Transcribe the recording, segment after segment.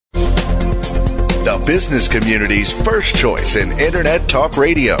the business community's first choice in Internet Talk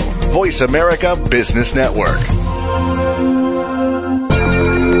Radio, Voice America Business Network.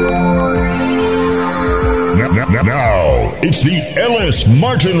 Now, it's the Ellis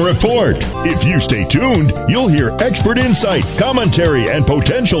Martin Report. If you stay tuned, you'll hear expert insight, commentary, and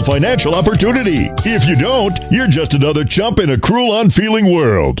potential financial opportunity. If you don't, you're just another chump in a cruel, unfeeling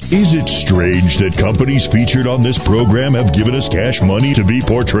world. Is it strange that companies featured on this program have given us cash money to be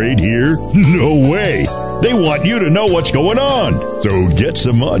portrayed here? No way. They want you to know what's going on. So get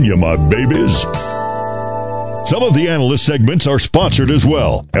some on you, my babies. Some of the analyst segments are sponsored as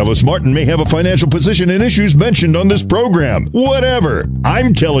well. Ellis Martin may have a financial position in issues mentioned on this program. Whatever.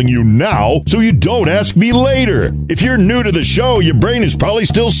 I'm telling you now, so you don't ask me later. If you're new to the show, your brain is probably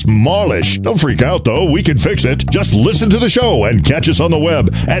still smallish. Don't freak out, though. We can fix it. Just listen to the show and catch us on the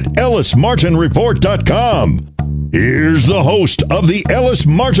web at ellismartinreport.com. Here's the host of the Ellis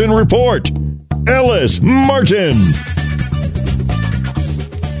Martin Report, Ellis Martin.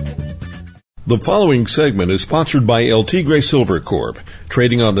 The following segment is sponsored by El Tigre Silver Corp.,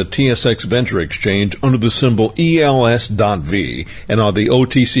 trading on the TSX Venture Exchange under the symbol ELS.V and on the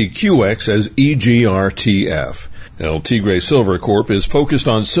OTCQX as EGRTF. El Tigre Silver Corp. is focused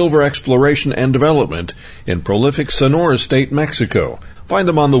on silver exploration and development in prolific Sonora State, Mexico. Find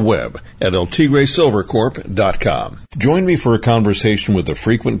them on the web at eltigresilvercorp.com. Join me for a conversation with a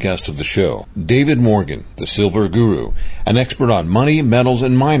frequent guest of the show, David Morgan, the Silver Guru, an expert on money, metals,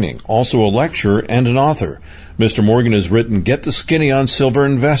 and mining, also a lecturer and an author. Mr. Morgan has written Get the Skinny on Silver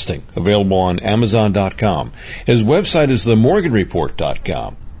Investing, available on Amazon.com. His website is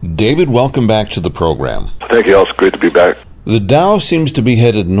themorganreport.com. David, welcome back to the program. Thank you, It's great to be back. The Dow seems to be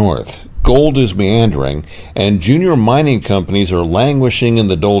headed north. Gold is meandering, and junior mining companies are languishing in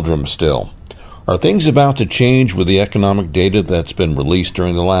the doldrums still. Are things about to change with the economic data that's been released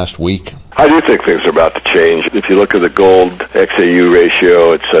during the last week? I do think things are about to change. If you look at the gold XAU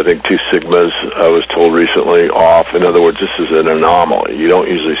ratio, it's, I think, 2 sigmas, I was told recently, off. In other words, this is an anomaly. You don't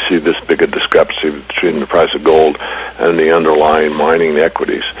usually see this big a discrepancy between the price of gold and the underlying mining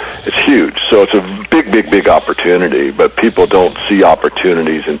equities. It's huge. So it's a big opportunity, but people don't see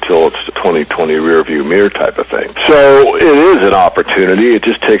opportunities until it's the 2020 rearview mirror type of thing. So it is an opportunity. It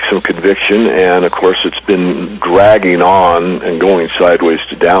just takes some conviction, and of course it's been dragging on and going sideways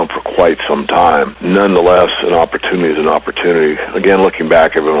to down for quite some time. Nonetheless, an opportunity is an opportunity. Again, looking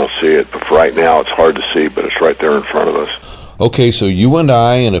back, everyone will see it, but for right now it's hard to see, but it's right there in front of us. Okay, so you and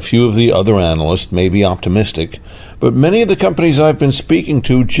I and a few of the other analysts may be optimistic, but many of the companies I've been speaking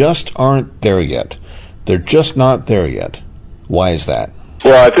to just aren't there yet. They're just not there yet. Why is that?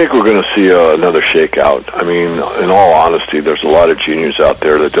 Well, I think we're going to see another shakeout. I mean, in all honesty, there's a lot of juniors out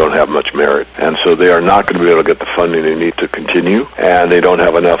there that don't have much merit, and so they are not going to be able to get the funding they need to continue, and they don't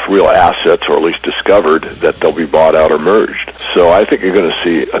have enough real assets, or at least discovered, that they'll be bought out or merged. So I think you're going to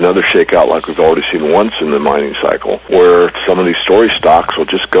see another shakeout like we've already seen once in the mining cycle, where some of these story stocks will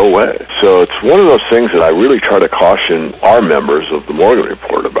just go away. So it's one of those things that I really try to caution our members of the Morgan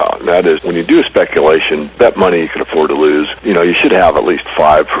Report about, and that is when you do a speculation, bet money you can afford to lose. You know, you should have at least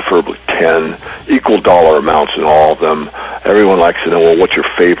 5, preferably 10, equal dollar amounts in all of them. Everyone likes to know, well, what's your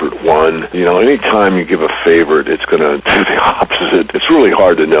favorite one? You know, anytime you give a favorite, it's going to do the opposite. It's really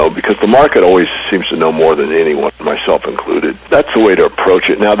hard to know because the market always seems to know more than anyone, myself included. That's the way to approach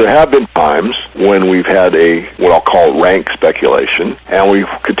it. Now, there have been times when we've had what I'll call rank speculation, and we've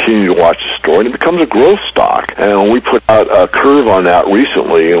continued to watch the story, and it becomes a growth stock. And we put out a curve on that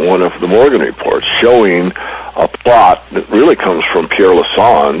recently in one of the Morgan reports showing a plot that really comes from Pierre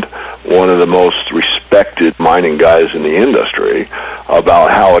Lassonde, one of the most respected mining guys in the industry, about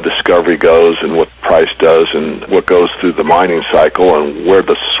how a discovery goes and what the price does and what goes through the mining cycle and where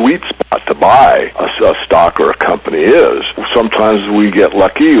the sweet spot to buy a stock or a company is. Sometimes we get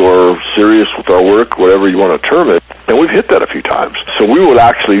lucky or serious with our work, whatever you want to term it, and we've hit that a few times. So we would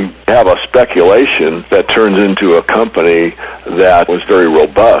actually have a speculation that turns into a company that was very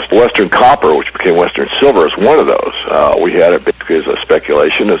robust. Western Copper, which became Western Silver, is one of those. We had it basically as a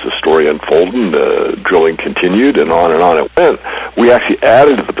speculation as the story unfolded and the drilling continued and on it went. We actually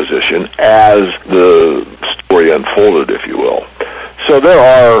added to the position as the story unfolded, if you will. So there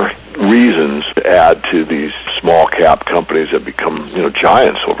are reasons to add to these small cap companies that become,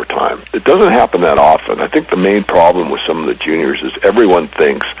 giants over time. It doesn't happen that often. I think the main problem with some of the juniors is everyone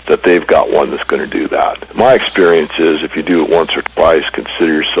thinks that they've got one that's going to do that. My experience is if you do it once or twice,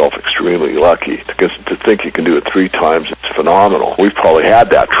 consider yourself extremely lucky. To think you can do it 3 times, it's phenomenal. We've probably had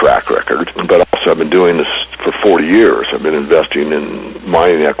that track record, but also I've been doing this for 40 years. I've been investing in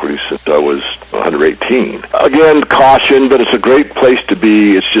mining equities since I was 118. Again, caution, but it's a great place to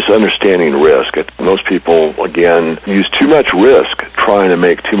be. It's just understanding risk. Most people, again, use too much risk trying to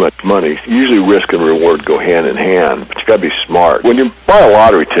make too much money. Usually risk and reward go hand in hand, but you got to be smart. When you buy a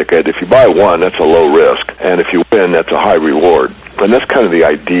lottery ticket, if you buy one, that's a low risk, and if you win, that's a high reward. And that's kind of the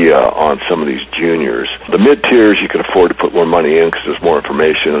idea on some of these juniors. The mid-tiers, you can afford to put more money in because there's more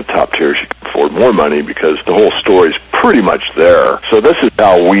information. The top tiers, you can afford more money because the whole story's pretty much there. So this is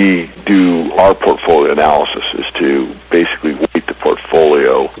how we do our portfolio analysis, is to basically weight the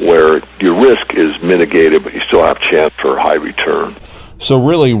portfolio where your risk is mitigated, but you still have a chance for a high return. So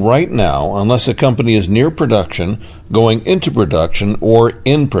really, right now, unless a company is near production, going into production, or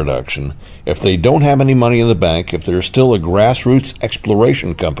in production, if they don't have any money in the bank, if they're still a grassroots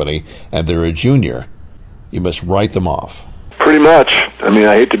exploration company and they're a junior, you must write them off. Pretty much. I mean,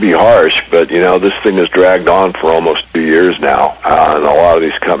 I hate to be harsh, but, this thing has dragged on for almost 2 years now, and a lot of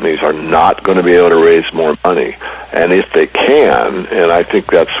these companies are not going to be able to raise more money. And if they can, and I think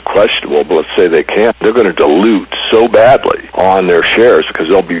that's questionable, but let's say they can, they're going to dilute so badly on their shares because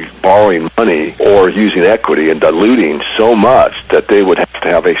they'll be borrowing money or using equity and diluting so much that they would have to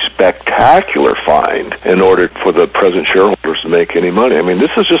have a spectacular find in order for the present shareholders to make any money. I mean,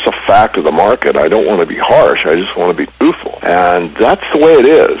 this is just a fact of the market. I don't want to be harsh. I just want to be truthful. And that's the way it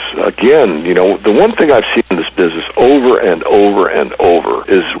is. Again, the one thing I've seen in this business over and over and over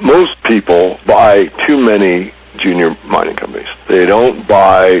is most people buy too many junior mining companies. They don't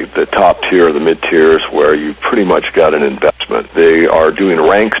buy the top tier or the mid tiers where you pretty much got an investment. They are doing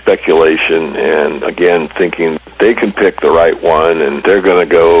rank speculation and, again, thinking they can pick the right one and they're going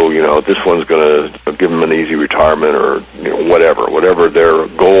to go, this one's going to give them an easy retirement or whatever their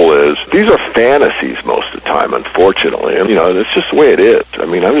goal is. These are fantasies most of the time, unfortunately. And, it's just the way it is. I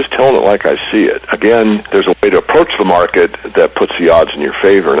mean, I'm just telling it like I see it. Again, there's a way to approach the market that puts the odds in your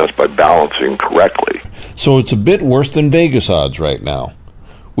favor, and that's by balancing correctly. So it's a bit worse than Vegas odds right now.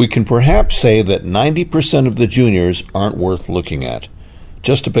 We can perhaps say that 90% of the juniors aren't worth looking at.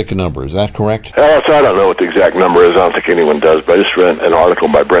 Just to pick a number, is that correct? Alice, I don't know what the exact number is. I don't think anyone does, but I just read an article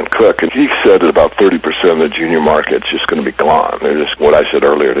by Brent Cook, and he said that about 30% of the junior market's just going to be gone. They're just, what I said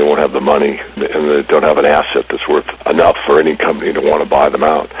earlier, they won't have the money, and they don't have an asset that's worth enough for any company to want to buy them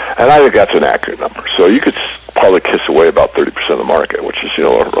out. And I think that's an accurate number. So you could probably kiss away about 30% of the market, which is,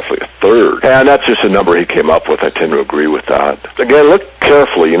 roughly a third. And that's just a number he came up with. I tend to agree with that. Again, look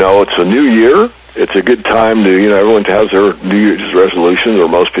carefully. It's a new year. It's a good time to, everyone has their New Year's resolutions, or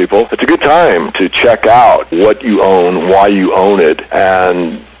most people. It's a good time to check out what you own, why you own it,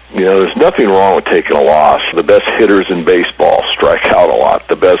 and there's nothing wrong with taking a loss. The best hitters in baseball strike out a lot.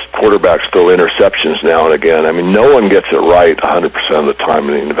 The best quarterbacks throw interceptions now and again. I mean, no one gets it right 100% of the time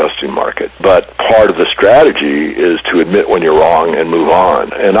in the investing market. But part of the strategy is to admit when you're wrong and move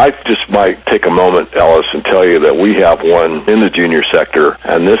on. And I just might take a moment, Ellis, and tell you that we have one in the junior sector,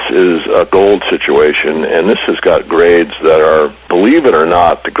 and this is a gold situation, and this has got grades that are, believe it or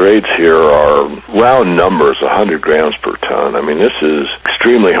not, the grades here are round numbers, 100 grams per ton. I mean, this is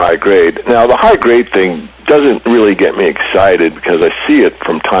extremely high grade. Now, the high grade thing doesn't really get me excited because I see it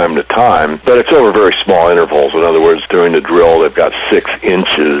from time to time, but it's over very small intervals. In other words, during the drill, they've got 6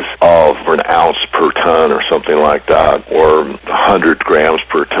 inches of an ounce per ton or something like that, or 100 grams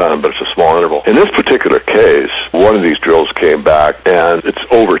per ton, but it's a small interval. In this particular case, one of these drills came back, and it's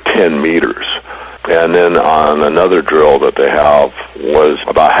over 10 meters. And then on another drill that they have was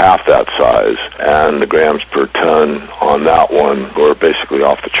about half that size, and the grams per ton on that one were basically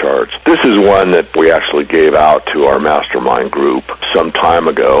off the charts. This is one that we actually gave out to our mastermind group some time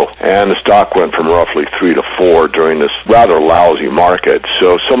ago, and the stock went from roughly 3 to 4 during this rather lousy market.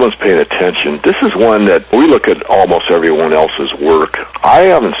 So if someone's paying attention, this is one that we look at almost everyone else's work. I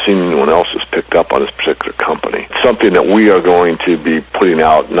haven't seen anyone else that's picked up on this particular company. It's something that we are going to be putting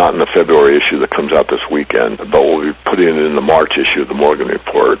out, not in the February issue that comes out this weekend, but we'll be putting it in the March issue of the Morgan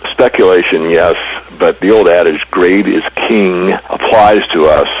Report. Speculation, yes, but the old adage, grade is king, applies to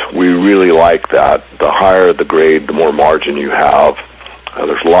us. We really like that. The higher the grade, the more margin you have.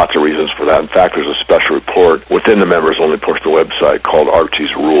 There's lots of reasons for that. In fact, there's a special report within the members-only portion of the website called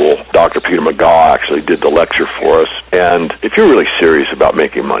Archie's Rule. Dr. Peter McGaugh actually did the lecture for us. And if you're really serious about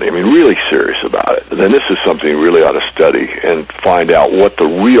making money, really serious about it, then this is something you really ought to study and find out what the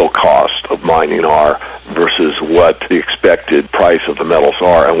real cost of mining are versus what the expected price of the metals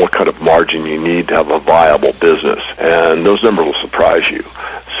are and what kind of margin you need to have a viable business. And those numbers will surprise you.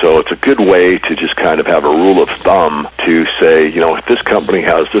 So it's a good way to just kind of have a rule of thumb to say, if this company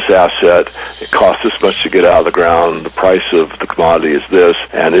has this asset, it costs this much to get out of the ground, the price of the commodity is this,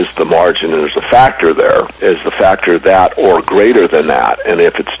 and is the margin, and there's a factor there, is the factor that or greater than that? And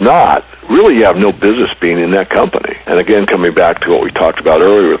if it's not, really you have no business being in that company. And again, coming back to what we talked about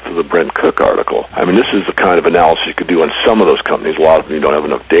earlier with the Brent Cook article, I mean, this is the kind of analysis you could do on some of those companies. A lot of them you don't have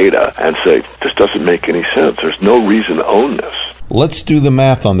enough data, and say, this doesn't make any sense. There's no reason to own this. Let's do the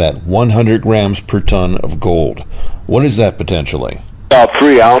math on that 100 grams per ton of gold. What is that potentially? About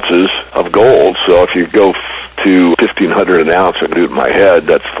 3 ounces of gold. So if you go to $1,500 an ounce, I can do it in my head,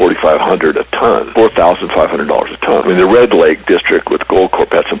 that's $4,500 a ton, $4,500 a ton. I mean, the Red Lake district with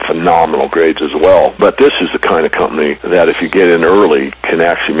Goldcorp had some phenomenal grades as well. But this is the kind of company that if you get in early can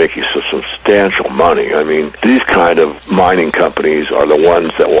actually make you some substantial money. I mean, these kind of mining companies are the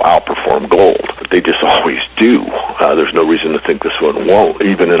ones that will outperform gold. They just always do. There's no reason to think this one won't.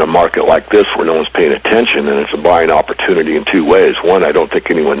 Even in a market like this where no one's paying attention, and it's a buying opportunity in 2 ways. One, I don't think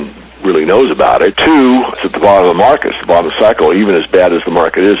anyone really knows about it. 2, it's at the bottom of the market, it's the bottom of the cycle. Even as bad as the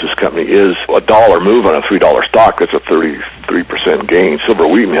market is, this company is a $1 move on a $3 stock. That's a 33% gain. Silver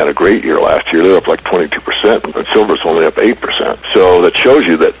Wheaton had a great year last year. They're up like 22%, but silver's only up 8%. So that shows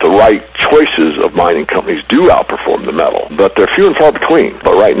you that the right choices of mining companies do outperform the metal, but they're few and far between.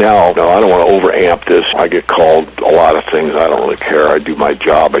 But right now, I don't want to over-amp this. I get called a lot of things. I don't really care. I do my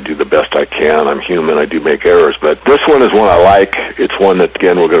job. I do the best I can. I'm human. I do make errors, but this one is one I like. It's one that,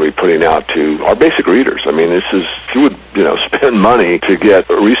 again, we're going to be putting out to our basic readers. I mean, this is, you would, spend money to get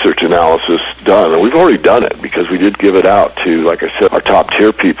a research analysis done, and we've already done it because we did give it out to, like I said, our top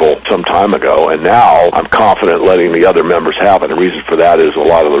tier people some time ago, and now I'm confident letting the other members have it. And the reason for that is a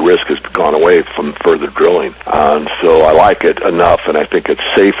lot of the risk has gone away from further drilling. And so I like it enough, and I think it's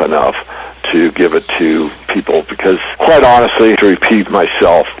safe enough to give it to people because, quite honestly, to repeat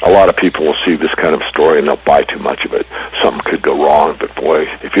myself, a lot of people will see this kind of story and they'll buy too much of it. Something could go wrong, but boy,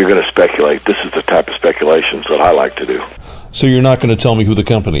 if you're going to speculate, this is the type of speculations that I like to do. So you're not going to tell me who the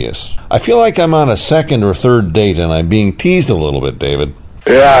company is? I feel like I'm on a second or third date and I'm being teased a little bit, David.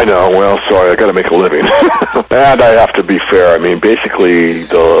 Yeah, I know. Well, sorry, I got to make a living. And I have to be fair. I mean, basically,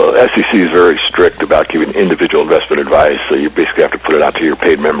 the SEC is very strict about giving individual investment advice. So you basically have to put it out to your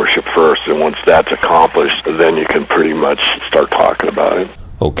paid membership first. And once that's accomplished, then you can pretty much start talking about it.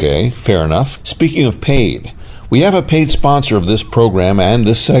 Okay, fair enough. Speaking of paid, we have a paid sponsor of this program and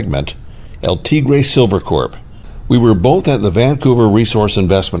this segment, El Tigre Silver Corp. We were both at the Vancouver Resource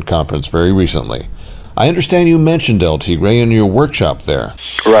Investment Conference very recently. I understand you mentioned El Tigre in your workshop there.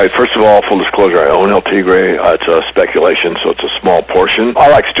 Right. First of all, full disclosure, I own El Tigre. It's a speculation, so it's a small portion. I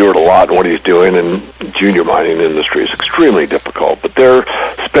like Stuart a lot and what he's doing, and junior mining industry is extremely difficult. But they're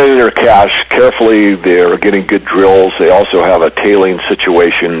spending their cash carefully. They're getting good drills. They also have a tailing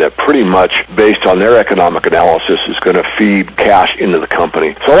situation that pretty much, based on their economic analysis, is going to feed cash into the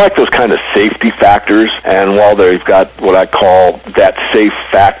company. So I like those kind of safety factors. And while they've got what I call that safe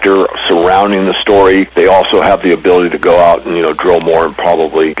factor surrounding the story, they also have the ability to go out and, drill more and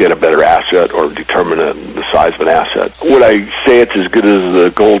probably get a better asset or determine the size of an asset. Would I say it's as good as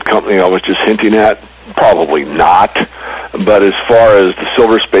the gold company I was just hinting at? Probably not. But as far as the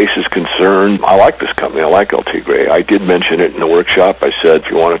silver space is concerned, I like this company. I like El Tigre. I did mention it in the workshop. I said, if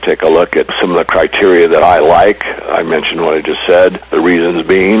you want to take a look at some of the criteria that I like, I mentioned what I just said. The reasons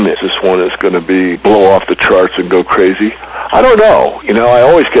being, is this one is going to be blow off the charts and go crazy? I don't know. I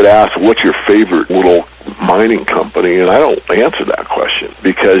always get asked, what's your favorite little mining company? And I don't answer that question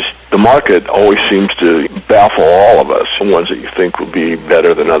because the market always seems to baffle all of us. The ones that you think would be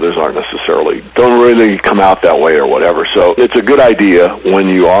better than others don't really come out that way or whatever. So it's a good idea when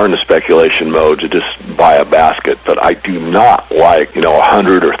you are in the speculation mode to just buy a basket. But I do not like,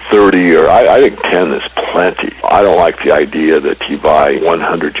 100 or 30 or I think 10 is plenty. I don't like the idea that you buy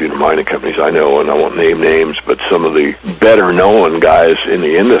 100 junior mining companies. I know, and I won't name names, but some of the better known guys in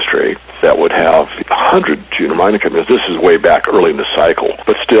the industry that would have 100 junior mining companies. This is way back early in the cycle.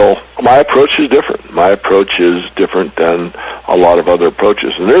 But still, my approach is different. My approach is different than a lot of other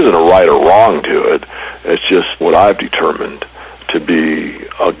approaches. And there isn't a right or wrong to it. It's just what I've determined to be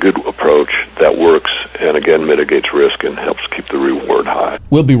a good approach that works and, again, mitigates risk and helps keep the reward high.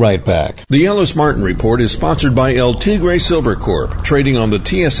 We'll be right back. The Ellis Martin Report is sponsored by El Tigre Silver Corp, trading on the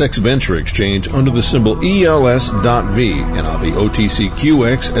TSX Venture Exchange under the symbol ELS.V and on the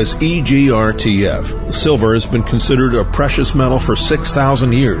OTCQX as EGRTF. Silver has been considered a precious metal for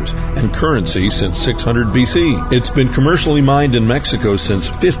 6,000 years and currency since 600 BC. It's been commercially mined in Mexico since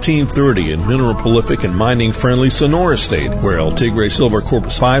 1530 in mineral prolific and mining-friendly Sonora State, where El Tigre Silver Corp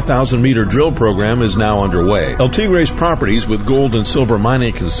 5,000-meter drill program is now underway. El Tigre's properties with gold and silver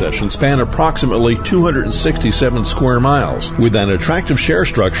mining concessions span approximately 267 square miles. With an attractive share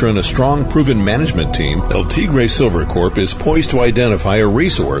structure and a strong, proven management team, El Tigre Silver Corp is poised to identify a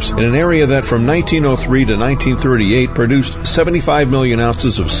resource in an area that from 1903 to 1938 produced 75 million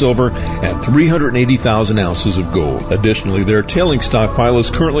ounces of silver and 380,000 ounces of gold. Additionally, their tailing stockpile is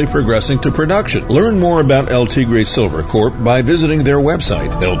currently progressing to production. Learn more about El Tigre Silver Corp by visiting their website,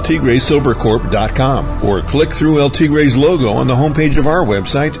 eltigresilvercorp.com, or click through El Tigre's logo on the homepage of our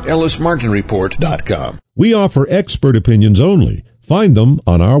website, ellismartinreport.com. We offer expert opinions only. Find them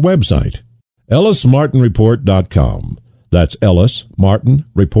on our website, ellismartinreport.com. That's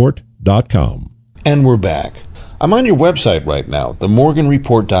ellismartinreport.com. And we're back. I'm on your website right now,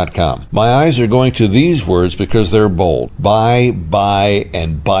 themorganreport.com. My eyes are going to these words because they're bold. Buy,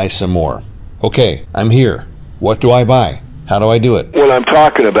 and buy some more. Okay, I'm here. What do I buy? How do I do it? What I'm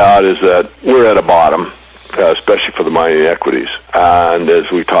talking about is that we're at a bottom, especially for the mining equities. And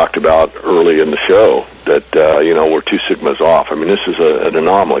as we talked about early in the show, that, we're 2 sigmas off. I mean, this is an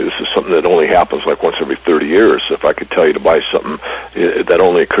anomaly. This is something that only happens like once every 30 years. If I could tell you to buy something that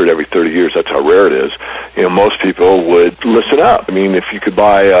only occurred every 30 years, that's how rare it is. Most people would listen up. I mean, if you could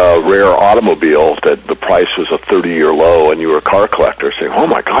buy a rare automobile that the price was a 30-year low and you were a car collector, saying, oh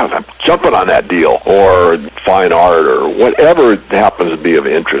my God, I'm jumping on that deal, or fine art, or whatever happens to be of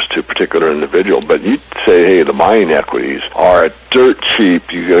interest to a particular individual. But you'd say, hey, the mining equities are dirt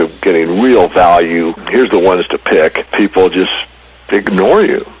cheap. You're getting real value. Here's the ones to pick. People just ignore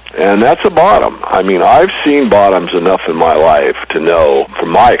you. And that's a bottom. I mean, I've seen bottoms enough in my life to know, from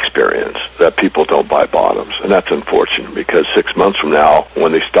my experience, that people don't buy bottoms. And that's unfortunate, because 6 months from now,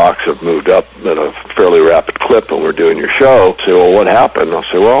 when these stocks have moved up at a fairly rapid clip and we're doing your show, say, well, what happened? I'll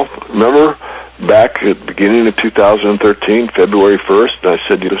say, well, remember back at the beginning of 2013, February 1st, and I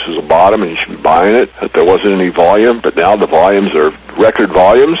said, this is a bottom and you should be buying it, that there wasn't any volume, but now the volumes are record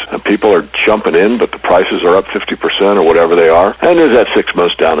volumes, and people are jumping in, but the prices are up 50% or whatever they are. And is that 6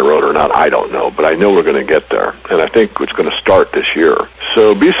 months down the road or not? I don't know, but I know we're going to get there, and I think it's going to start this year.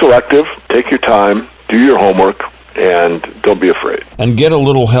 So be selective, take your time, do your homework, and don't be afraid. And get a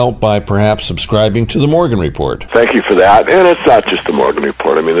little help by perhaps subscribing to the Morgan Report. Thank you for that. And it's not just the Morgan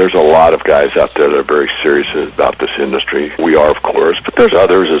Report. I mean, there's a lot of guys out there that are very serious about this industry. We are, of course, but there's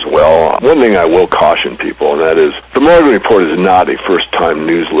others as well. One thing I will caution people, and that is the Morgan Report is not a first-time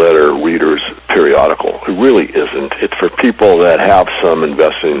newsletter reader's periodical. It really isn't. It's for people that have some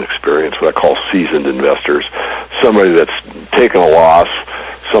investing experience, what I call seasoned investors, somebody that's taken a loss,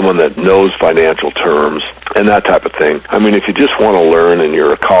 someone that knows financial terms, and that type of thing. I mean, if you just want to learn and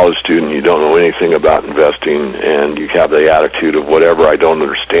you're a college student, you don't know anything about investing, and you have the attitude of whatever I don't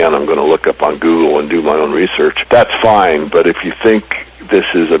understand, I'm going to look up on Google and do my own research, that's fine. But if you think this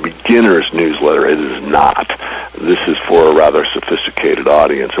is a beginner's newsletter, it is not. This is for a rather sophisticated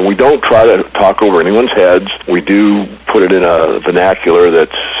audience. And we don't try to talk over anyone's heads. We do put it in a vernacular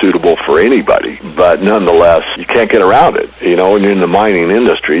that's suitable for anybody. But nonetheless, you can't get around it. When you're in the mining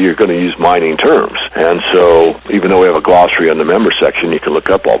industry, you're going to use mining terms. And so even though we have a glossary on the member section, you can look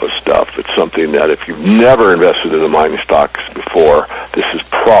up all this stuff. It's something that if you've never invested in the mining stocks before, this is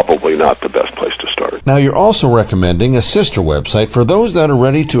probably not the best place to start. Now, you're also recommending a sister website for those that are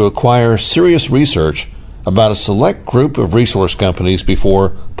ready to acquire serious research about a select group of resource companies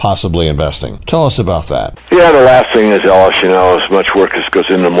before possibly investing. Tell us about that. Yeah, the last thing is, Ellis, as much work as goes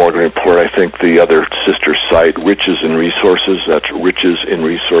into the Morgan Report, I think the other sister site, Riches in Resources, that's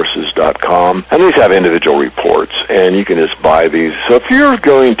richesinresources.com, and these have individual reports, and you can just buy these. So if you're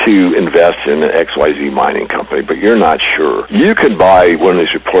going to invest in an XYZ mining company, but you're not sure, you can buy one of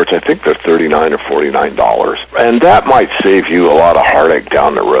these reports. I think they're $39 or $49, and that might save you a lot of heartache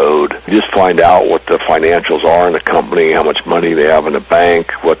down the road. You just find out what the financials are in the company, how much money they have in the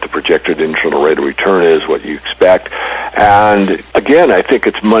bank, what the projected internal rate of return is, what you expect. And again, I think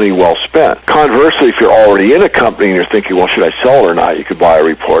it's money well spent. Conversely, if you're already in a company and you're thinking, well, should I sell or not, you could buy a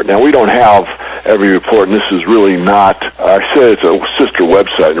report. Now, we don't have every report, and this is really not, I say it's a sister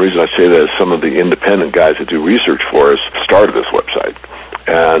website, and the reason I say that is some of the independent guys that do research for us started this website.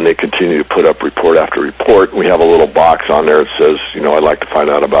 And they continue to put up report after report. We have a little box on there that says, I'd like to find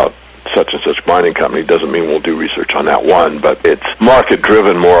out about such and such mining company. Doesn't mean we'll do research on that one, but it's market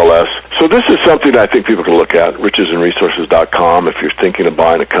driven more or less. So this is something I think people can look at, richesandresources.com. If you're thinking of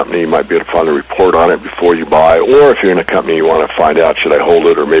buying a company, you might be able to find a report on it before you buy, or if you're in a company you want to find out, should I hold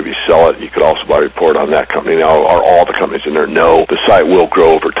it or maybe sell it, you could also buy a report on that company. Now, are all the companies in there? No. The site will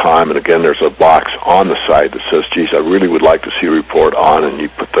grow over time, and again, there's a box on the site that says, geez, I really would like to see a report on, and you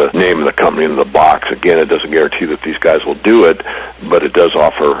put the name of the company in the box. Again, it doesn't guarantee that these guys will do it, but it does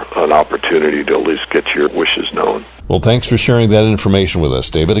offer an opportunity to at least get your wishes known. Well, thanks for sharing that information with us,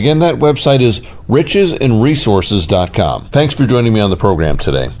 David. Again, that website is richesandresources.com. Thanks for joining me on the program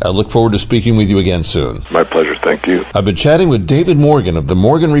today. I look forward to speaking with you again soon. My pleasure. Thank you. I've been chatting with David Morgan of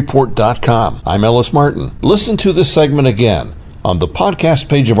themorganreport.com. I'm Ellis Martin. Listen to this segment again on the podcast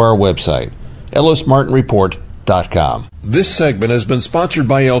page of our website, ellismartinreport.com. This segment has been sponsored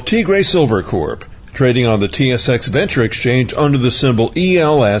by LT Gray Silver Corp., trading on the TSX Venture Exchange under the symbol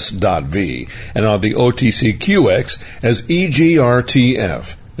ELS.V and on the OTCQX as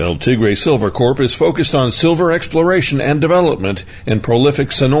EGRTF. El Tigre Silver Corp is focused on silver exploration and development in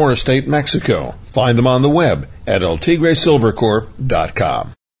prolific Sonora State, Mexico. Find them on the web at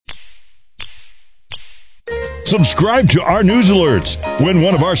eltigresilvercorp.com. Subscribe to our news alerts. When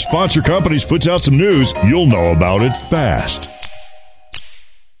one of our sponsor companies puts out some news, you'll know about it fast.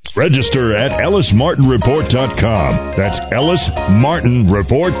 Register at ellismartinreport.com. That's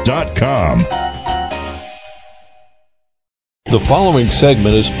ellismartinreport.com. The following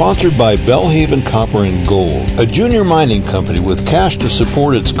segment is sponsored by Bellhaven Copper and Gold, a junior mining company with cash to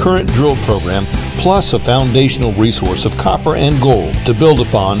support its current drill program, plus a foundational resource of copper and gold to build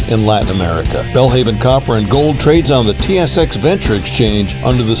upon in Latin America. Bellhaven Copper and Gold trades on the TSX Venture Exchange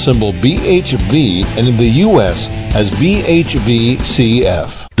under the symbol BHV and in the U.S. as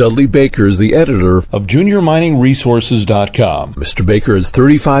BHVCF. Dudley Baker is the editor of JuniorMiningResources.com. Mr. Baker has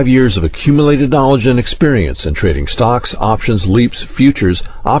 35 years of accumulated knowledge and experience in trading stocks, options, leaps, futures,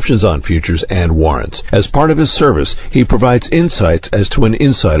 options on futures, and warrants. As part of his service, he provides insights as to when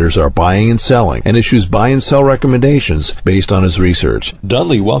insiders are buying and selling and issues buy and sell recommendations based on his research.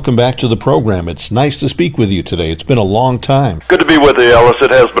 Dudley, welcome back to the program. It's nice to speak with you today. It's been a long time. Good to be with you, Ellis.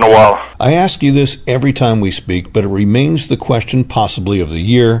 It has been a while. I ask you this every time we speak, but it remains the question possibly of the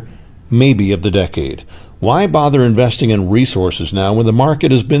year, maybe of the decade. Why bother investing in resources now when the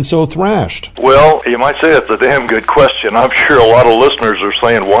market has been so thrashed? Well, you might say it's a damn good question. I'm sure a lot of listeners are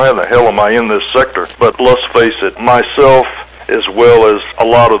saying, why in the hell am I in this sector? But let's face it, myself, as well as a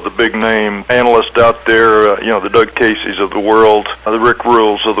lot of the big name analysts out there, the Doug Casey's of the world, the Rick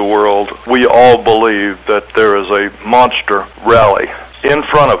Rules of the world, we all believe that there is a monster rally in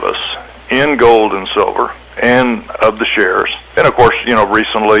front of us in gold and silver and of the shares. And of course,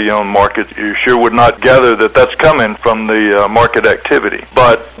 recently on market, you sure would not gather that that's coming from the market activity.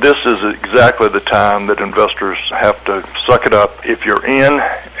 But this is exactly the time that investors have to suck it up. If you're in,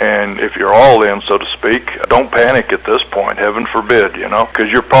 and if you're all in, so to speak, don't panic at this point, heaven forbid,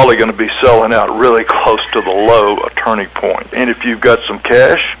 because you're probably going to be selling out really close to the low, a turning point. And if you've got some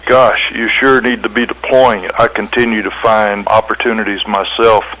cash, gosh, you sure need to be deploying it. I continue to find opportunities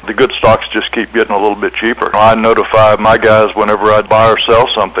myself. The good stocks just keep getting a little bit cheaper. I notify my guys whenever I buy or sell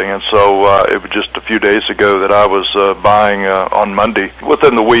something, and so it was just a few days ago that I was buying on Monday,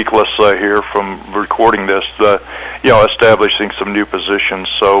 within the week, let's say here from recording this, establishing some new positions.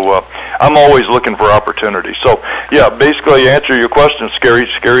 So I'm always looking for opportunities. So basically, answer your question,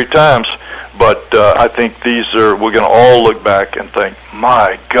 scary times. But I think we're going to all look back and think,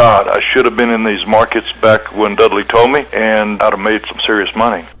 my God, I should have been in these markets back when Dudley told me, and I'd have made some serious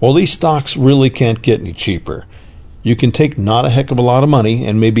money. Well, these stocks really can't get any cheaper. You can take not a heck of a lot of money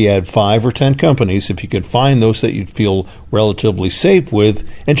and maybe add 5 or 10 companies if you can find those that you'd feel relatively safe with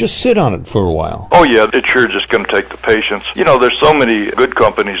and just sit on it for a while. Oh, yeah, it's sure just going to take the patience. There's so many good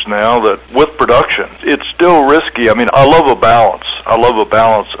companies now that with production, it's still risky. I mean, I love a balance. I love a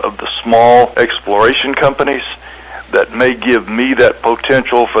balance of the small exploration companies that may give me that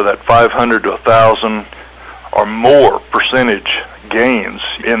potential for that 500 to 1,000 or more percentage gains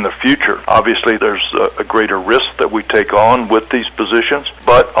in the future. Obviously, there's a greater risk that we take on with these positions,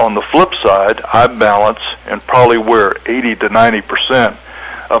 but on the flip side, I balance, and probably where 80 to 90%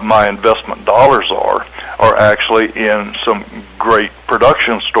 of my investment dollars are actually in some great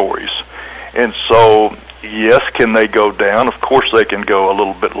production stories. And so, yes, can they go down? Of course they can go a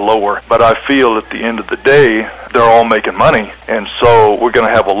little bit lower, but I feel at the end of the day, they're all making money, and so we're going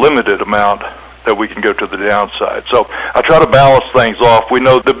to have a limited amount that we can go to the downside. So I try to balance things off. We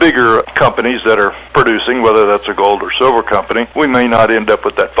know the bigger companies that are producing, whether that's a gold or silver company, we may not end up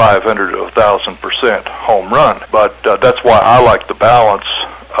with that 500 to 1,000% home run. But that's why I like the balance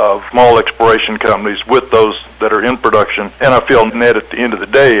of small exploration companies with those that are in production. And I feel net at the end of the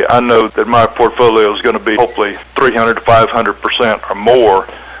day, I know that my portfolio is going to be hopefully 300 to 500% or more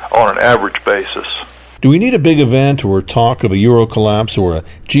on an average basis. Do we need a big event or talk of a euro collapse or a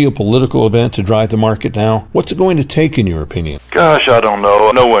geopolitical event to drive the market now? What's it going to take, in your opinion? Gosh, I don't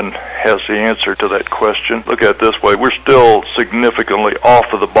know. No one has the answer to that question. Look at it this way. We're still significantly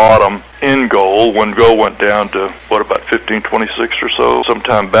off of the bottom in gold when gold went down to, about 1526 or so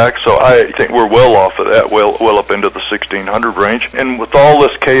sometime back. So I think we're well off of that, well up into the 1600 range. And with all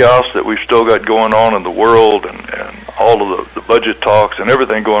this chaos that we've still got going on in the world and all of the budget talks and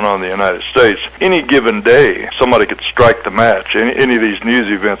everything going on in the United States, any given day, somebody could strike the match. Any of these news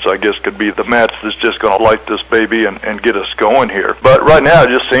events, I guess, could be the match that's just going to light this baby and get us going here. But right now, it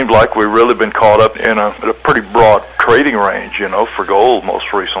just seems like we've really been caught up in a pretty broad trading range, for gold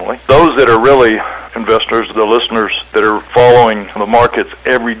most recently. Those that are really investors, the listeners that are following the markets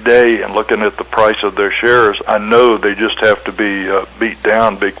every day and looking at the price of their shares, I know they just have to be beat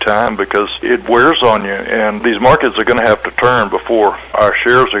down big time because it wears on you, and these markets are going to have to turn before our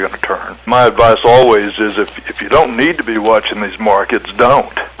shares are going to turn. My advice always is if you don't need to be watching these markets,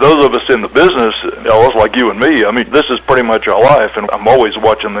 don't. Those of us in the business, Ellis, like you and me, this is pretty much our life, and I'm always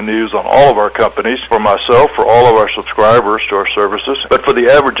watching the news on all of our companies, for myself, for all of our subscribers to our services. But for the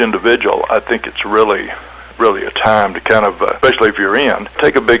average individual, I think it's really a time to kind of, especially if you're in,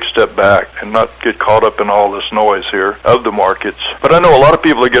 take a big step back and not get caught up in all this noise here of the markets. But I know a lot of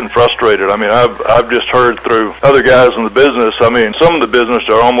people are getting frustrated. I've just heard through other guys in the business, some of the business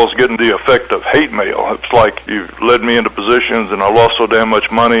are almost getting the effect of hate mail. It's like you led me into positions and I lost so damn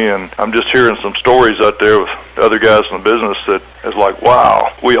much money, and I'm just hearing some stories out there with other guys in the business that is like,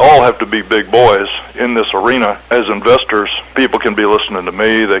 wow, we all have to be big boys in this arena as investors. People can be listening to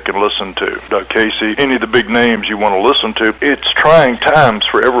me, they can listen to Doug Casey, any of the big names you want to listen to. It's trying times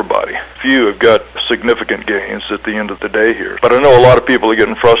for everybody. Few have got significant gains at the end of the day here. But I know a lot of people are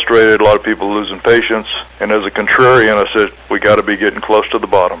getting frustrated, a lot of people are losing patience, and as a contrarian, I said, we got to be getting close to the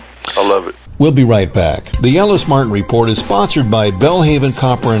bottom. I love it. We'll be right back. The Ellis Martin Report is sponsored by Belhaven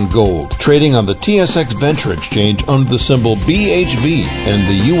Copper and Gold, trading on the TSX Venture Exchange under the symbol BHV and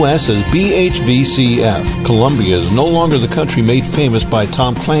the U.S. as BHVCF. Colombia is no longer the country made famous by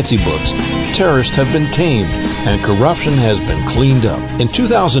Tom Clancy books. Terrorists have been tamed and corruption has been cleaned up. In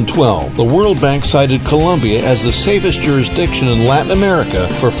 2012, the World Bank cited Colombia as the safest jurisdiction in Latin America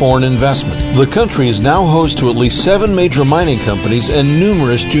for foreign investment. The country is now host to at least 7 major mining companies and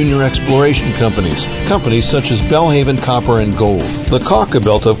numerous junior exploration companies such as Belhaven Copper and Gold. The Cauca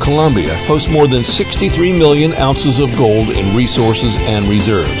Belt of Colombia hosts more than 63 million ounces of gold in resources and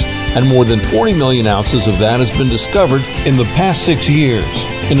reserves, and more than 40 million ounces of that has been discovered in the past 6 years.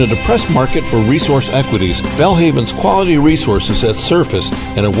 In a depressed market for resource equities, Belhaven's quality resources at surface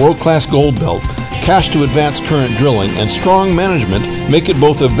and a world-class gold belt, cash to advance current drilling, and strong management make it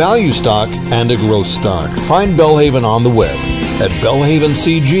both a value stock and a growth stock. Find Belhaven on the web at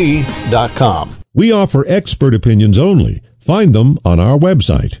belhavencg.com. We offer expert opinions only. Find them on our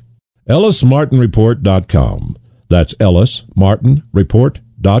website, ellismartinreport.com. That's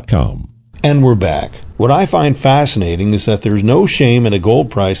ellismartinreport.com. And we're back. What I find fascinating is that there's no shame in a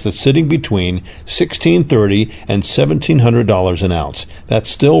gold price that's sitting between $1,630 and $1,700 an ounce. That's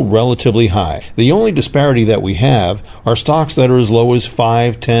still relatively high. The only disparity that we have are stocks that are as low as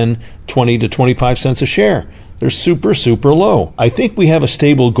 5, 10, 20 to 25 cents a share. They're super, super low. I think we have a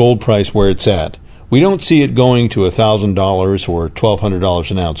stable gold price where it's at. We don't see it going to $1,000 or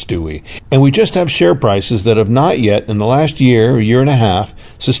 $1,200 an ounce, do we? And we just have share prices that have not yet, in the last year and a half,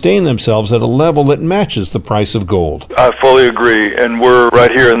 sustained themselves at a level that matches the price of gold. I fully agree, and we're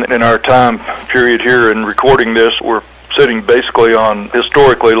right here in our time period here in recording this. We're sitting basically on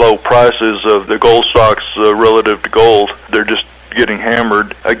historically low prices of the gold stocks relative to gold. They're just getting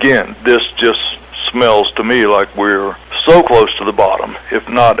hammered. Again, this just smells to me like we're so close to the bottom, if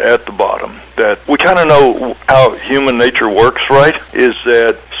not at the bottom, that we kind of know how human nature works, right? Is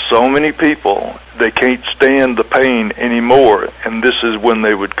that so many people, they can't stand the pain anymore, and this is when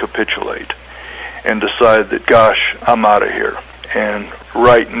they would capitulate and decide that, gosh, I'm out of here, and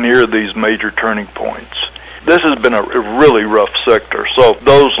right near these major turning points. This has been a really rough sector. So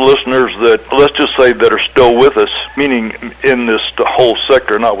those listeners that, let's just say, that are still with us, meaning in this whole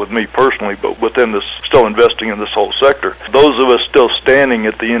sector, not with me personally, but within this, still investing in this whole sector, those of us still standing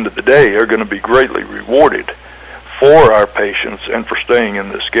at the end of the day are going to be greatly rewarded for our patients and for staying in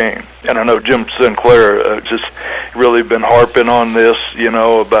this game. And I know Jim Sinclair just really been harping on this,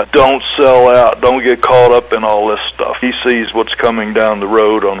 about don't sell out, don't get caught up in all this stuff. He sees what's coming down the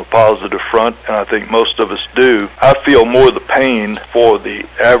road on the positive front, and I think most of us do. I feel more the pain for the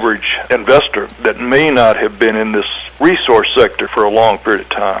average investor that may not have been in this resource sector for a long period of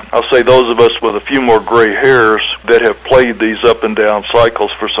time. I'll say those of us with a few more gray hairs that have played these up and down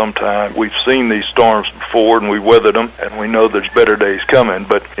cycles for some time, we've seen these storms before and we've weathered them, and we know there's better days coming.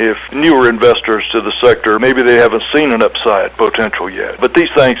 But if newer investors to the sector, maybe they haven't seen an upside potential yet. But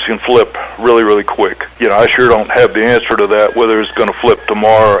these things can flip really, really quick. I sure don't have the answer to that, whether it's going to flip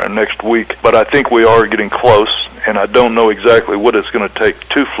tomorrow or next week, but I think we are getting close. And I don't know exactly what it's going to take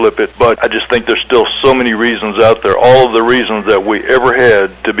to flip it, but I just think there's still so many reasons out there. All of the reasons that we ever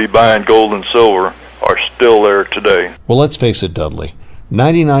had to be buying gold and silver are still there today. Well, let's face it, Dudley.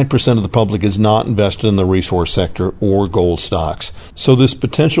 99% of the public is not invested in the resource sector or gold stocks. So this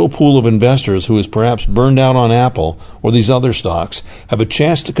potential pool of investors who is perhaps burned out on Apple or these other stocks have a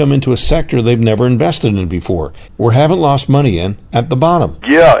chance to come into a sector they've never invested in before or haven't lost money in at the bottom.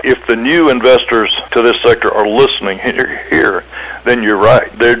 Yeah, if the new investors to this sector are listening here, then you're right.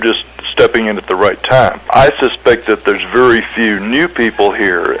 They're just stepping in at the right time. I suspect that there's very few new people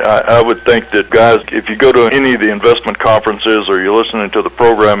here. I would think that, guys, if you go to any of the investment conferences or you're listening to the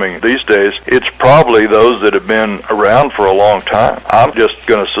programming these days, it's probably those that have been around for a long time. I'm just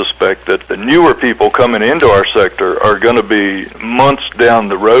going to suspect that the newer people coming into our sector are going to be months down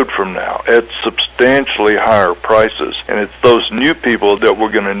the road from now at substantially higher prices. And it's those new people that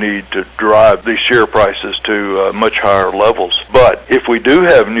we're going to need to drive these share prices to much higher levels. But if we do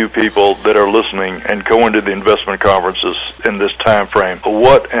have new people that are listening and going to the investment conferences in this time frame,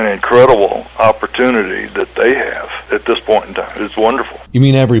 what an incredible opportunity that they have at this point in time. It's wonderful. You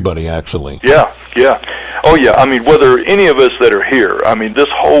mean everybody, actually? Yeah. Oh, yeah. I mean, whether any of us that are here, this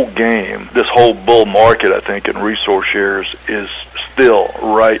whole game, this whole bull market, I think, in resource shares is still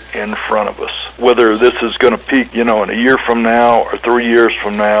right in front of us. Whether this is going to peak, in a year from now or 3 years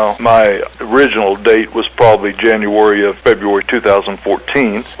from now, my original date was probably February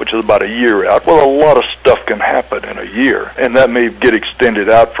 2014, which is about a year out. Well, a lot of stuff can happen in a year, and that may get extended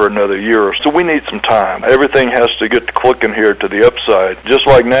out for another year or so. We need some time. Everything has to get clicking here to the upside. Just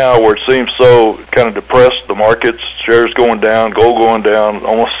like now, where it seems so kind of depressed, the markets, shares going down, gold going down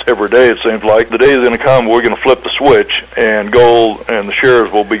almost every day, it seems like. The day is going to come, we're going to flip the switch, and gold and the shares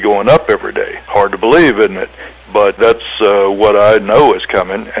will be going up every day. Hard to believe, isn't it? But that's what I know is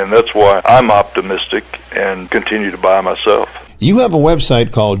coming, and that's why I'm optimistic and continue to buy myself. You have a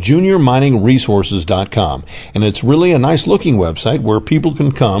website called juniorminingresources.com, and it's really a nice-looking website where people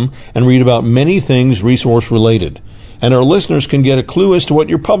can come and read about many things resource-related. And our listeners can get a clue as to what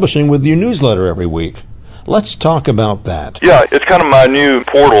you're publishing with your newsletter every week. Let's talk about that. Yeah, it's kind of my new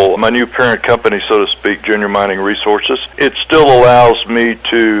portal, my new parent company, so to speak, Junior Mining Resources. It still allows me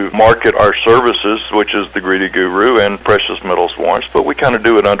to market our services, which is the Greedy Guru and Precious Metals Warrants, but we kind of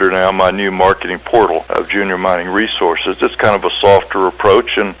do it under now my new marketing portal of Junior Mining Resources. It's kind of a softer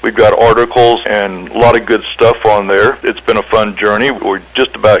approach, and we've got articles and a lot of good stuff on there. It's been a fun journey. We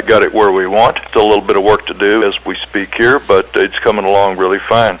just about got it where we want. Still a little bit of work to do as we speak here, but it's coming along really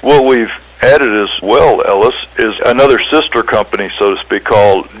fine. What we've added as well, Ellis, is another sister company, so to speak,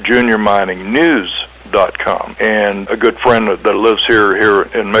 called JuniorMiningNews.com. And a good friend that lives here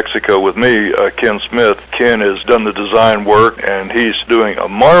in Mexico with me, Ken Smith. Ken has done the design work, and he's doing a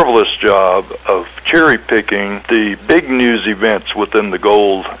marvelous job of cherry-picking the big news events within the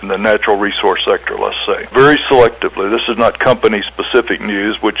gold and the natural resource sector, let's say. Very selectively. This is not company-specific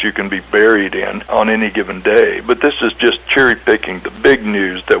news, which you can be buried in on any given day, but this is just cherry-picking the big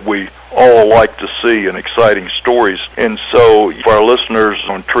news that we all like to see and exciting stories. And so for our listeners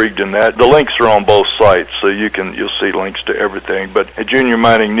intrigued in that, the links are on both sites, so you'll see links to everything. But at Junior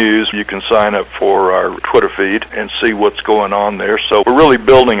Mining News, you can sign up for our Twitter feed and see what's going on there. So we're really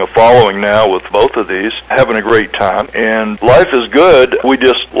building a following now with both of these, having a great time. And life is good. We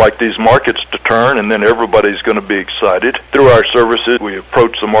just like these markets to turn, and then everybody's going to be excited. Through our services, we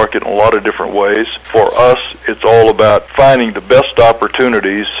approach the market in a lot of different ways. For us, it's all about finding the best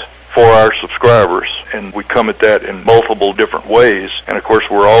opportunities for our subscribers, and we come at that in multiple different ways. And of course,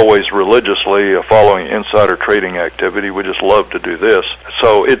 we're always religiously following insider trading activity. We just love to do this.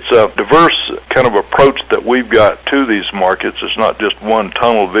 So it's a diverse kind of approach that we've got to these markets. It's not just one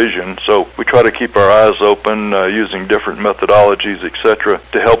tunnel vision. So we try to keep our eyes open using different methodologies, etc.,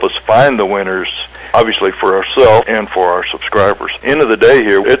 to help us find the winners, obviously for ourselves and for our subscribers. End of the day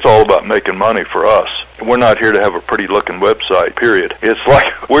here, it's all about making money for us. We're not here to have a pretty looking website, period. It's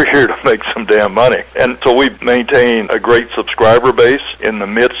like we're here to make some damn money. And so we maintain a great subscriber base in the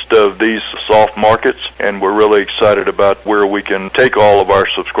midst of these soft markets, and we're really excited about where we can take all of our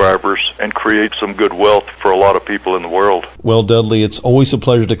subscribers and create some good wealth for a lot of people in the world. Well, Dudley, it's always a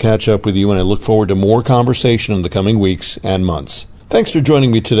pleasure to catch up with you, and I look forward to more conversation in the coming weeks and months. Thanks for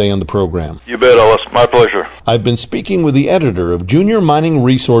joining me today on the program. You bet, Ellis. My pleasure. I've been speaking with the editor of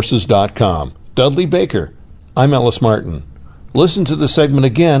JuniorMiningResources.com, Dudley Baker. I'm Ellis Martin. Listen to the segment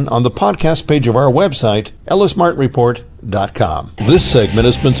again on the podcast page of our website, ellismartinreport.com. This segment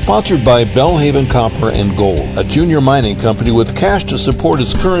has been sponsored by Belhaven Copper and Gold, a junior mining company with cash to support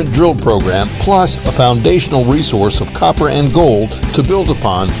its current drill program, plus a foundational resource of copper and gold to build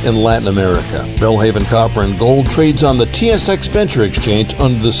upon in Latin America. Belhaven Copper and Gold trades on the TSX Venture Exchange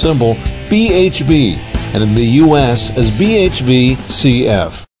under the symbol BHB, and in the U.S. as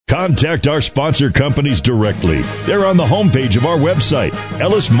BHBCF. Contact our sponsor companies directly. They're on the homepage of our website,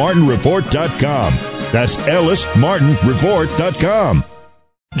 ellismartinreport.com. That's ellismartinreport.com.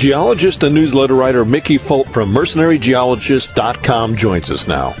 Geologist and newsletter writer Mickey Fulp from mercenarygeologist.com joins us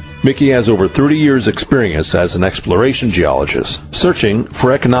now. Mickey has over 30 years' experience as an exploration geologist, searching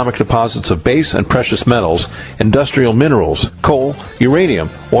for economic deposits of base and precious metals, industrial minerals, coal, uranium,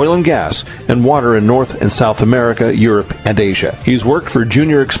 oil and gas, and water in North and South America, Europe, and Asia. He's worked for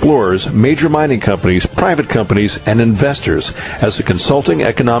junior explorers, major mining companies, private companies, and investors as a consulting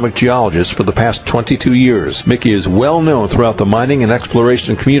economic geologist for the past 22 years. Mickey is well known throughout the mining and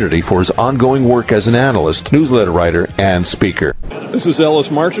exploration community for his ongoing work as an analyst, newsletter writer, and speaker. This is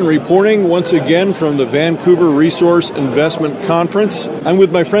Ellis Martin reporting once again from the Vancouver Resource Investment Conference. I'm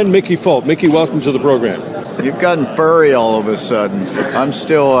with my friend Mickey Fulp. Mickey, welcome to the program. You've gotten furry all of a sudden. I'm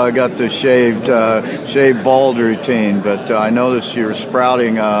still got the shaved bald routine, but I noticed you're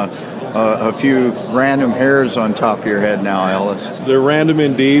sprouting a few random hairs on top of your head now, Ellis. They're random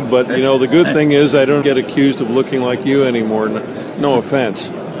indeed, but the good thing is I don't get accused of looking like you anymore. No offense.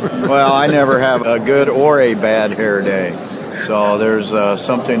 Well, I never have a good or a bad hair day. So there's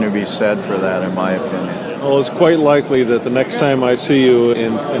something to be said for that, in my opinion. Well, it's quite likely that the next time I see you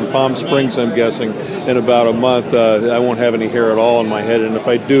in Palm Springs, I'm guessing, in about a month, I won't have any hair at all in my head. And if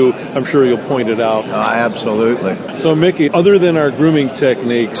I do, I'm sure you'll point it out. Absolutely. So, Mickey, other than our grooming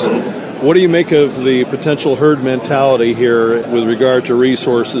techniques, what do you make of the potential herd mentality here with regard to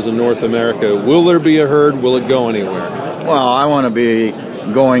resources in North America? Will there be a herd? Will it go anywhere? Well, I want to be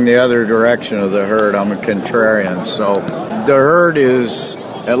going the other direction of the herd. I'm a contrarian. So the herd is,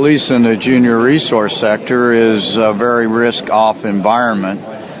 at least in the junior resource sector, is a very risk-off environment.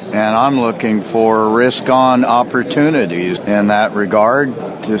 And I'm looking for risk-on opportunities in that regard.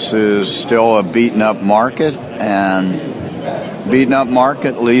 This is still a beaten-up market, and beaten-up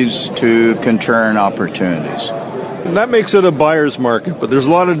market leads to contrarian opportunities. And that makes it a buyer's market, but there's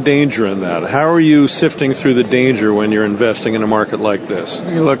a lot of danger in that. How are you sifting through the danger when you're investing in a market like this?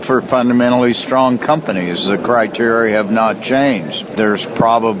 You look for fundamentally strong companies. The criteria have not changed. There's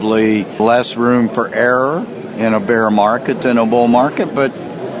probably less room for error in a bear market than a bull market, but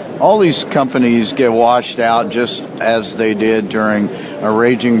all these companies get washed out just as they did during a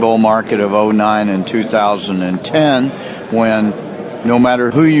raging bull market of 2009 and 2010, when no matter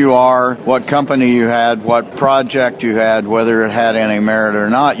who you are, what company you had, what project you had, whether it had any merit or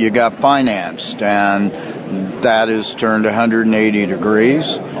not, you got financed. And that is turned 180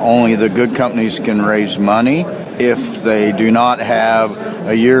 degrees. Only the good companies can raise money. If they do not have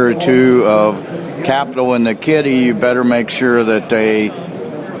a year or two of capital in the kitty, you better make sure that they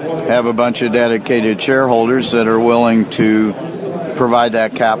have a bunch of dedicated shareholders that are willing to provide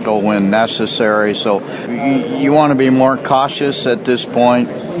that capital when necessary. So you want to be more cautious at this point.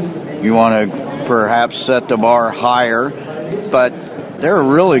 You want to perhaps set the bar higher, but there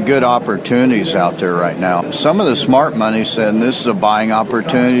are really good opportunities out there right now. Some of the smart money said this is a buying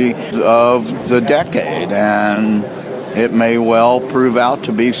opportunity of the decade, and it may well prove out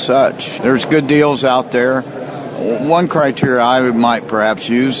to be such. There's good deals out there. One criteria I might perhaps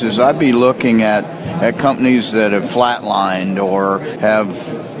use is I'd be looking at companies that have flatlined or have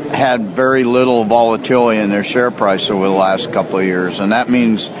had very little volatility in their share price over the last couple of years, and that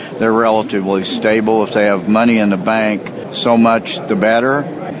means they're relatively stable. If they have money in the bank, so much the better.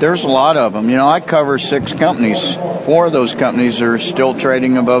 There's a lot of them. I cover 6 companies. 4 of those companies are still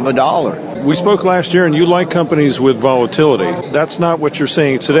trading above $1. We spoke last year, and you like companies with volatility. That's not what you're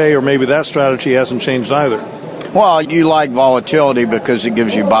saying today, or maybe that strategy hasn't changed either. Well, you like volatility because it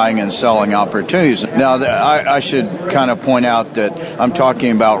gives you buying and selling opportunities. Now, I should kind of point out that I'm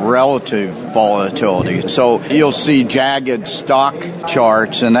talking about relative volatility. So you'll see jagged stock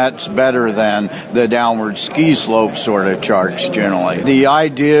charts, and that's better than the downward ski slope sort of charts generally. The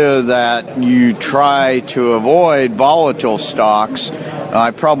idea that you try to avoid volatile stocks,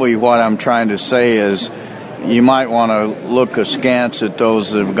 what I'm trying to say is you might want to look askance at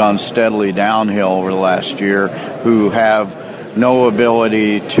those that have gone steadily downhill over the last year who have no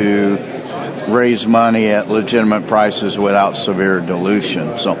ability to raise money at legitimate prices without severe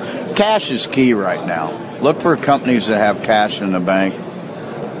dilution. So cash is key right now. Look for companies that have cash in the bank.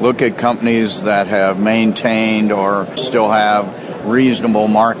 Look at companies that have maintained or still have reasonable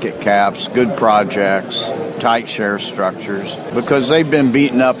market caps, good projects, tight share structures, because they've been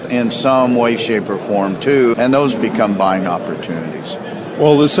beaten up in some way, shape, or form too, and those become buying opportunities.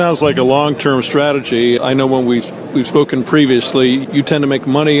 Well, this sounds like a long-term strategy. I know when we've spoken previously, you tend to make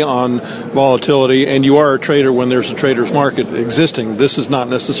money on volatility, and you are a trader when there's a trader's market existing. This is not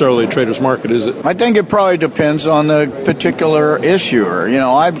necessarily a trader's market, is it? I think it probably depends on the particular issuer.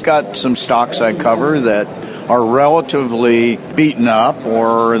 I've got some stocks I cover that are relatively beaten up,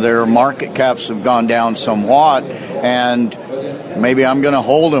 or their market caps have gone down somewhat, and maybe I'm going to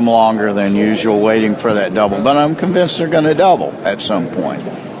hold them longer than usual waiting for that double, but I'm convinced they're going to double at some point.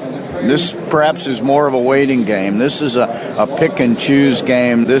 This perhaps is more of a waiting game. This is a pick and choose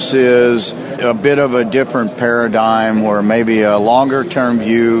game. This is a bit of a different paradigm where maybe a longer term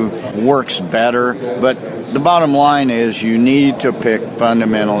view works better, but the bottom line is you need to pick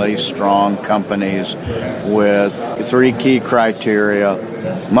fundamentally strong companies with 3 key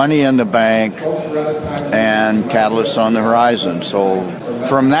criteria: money in the bank and catalysts on the horizon. So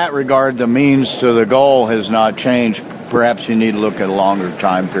from that regard, the means to the goal has not changed. Perhaps you need to look at a longer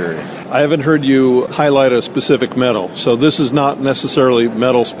time period. I haven't heard you highlight a specific metal, so this is not necessarily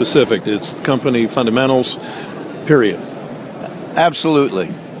metal specific. It's company fundamentals, period.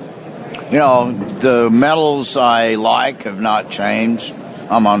 Absolutely. The metals I like have not changed.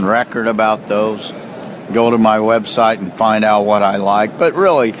 I'm on record about those. Go to my website and find out what I like. But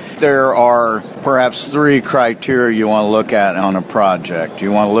really, there are perhaps 3 criteria you want to look at on a project.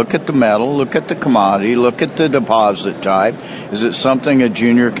 You want to look at the metal, look at the commodity, look at the deposit type. Is it something a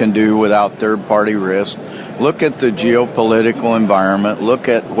junior can do without third-party risk? Look at the geopolitical environment. Look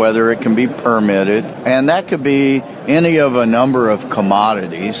at whether it can be permitted. And that could be any of a number of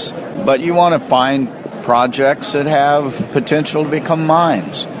commodities. But you want to find projects that have potential to become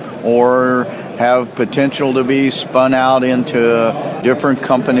mines or have potential to be spun out into different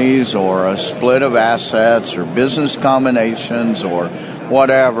companies or a split of assets or business combinations or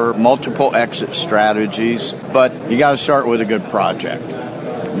whatever, multiple exit strategies. But you got to start with a good project.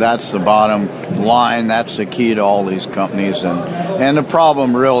 That's the bottom line. That's the key to all these companies. And the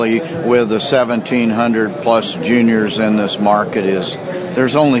problem really with the 1,700 plus juniors in this market is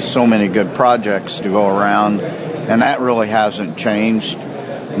there's only so many good projects to go around, and that really hasn't changed.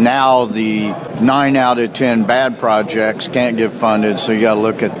 Now the 9 out of 10 bad projects can't get funded, so you got to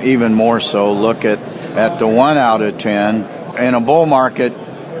look at even more so, look at the 1 out of 10. In a bull market,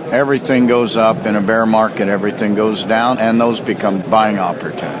 everything goes up. In a bear market, everything goes down, and those become buying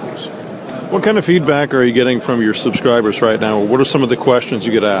opportunities. What kind of feedback are you getting from your subscribers right now? What are some of the questions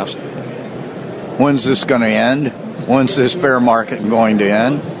you get asked? When's this going to end? When's this bear market going to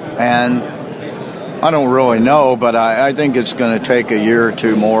end? And I don't really know, but I think it's going to take a year or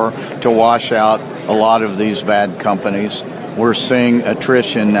 2 more to wash out a lot of these bad companies. We're seeing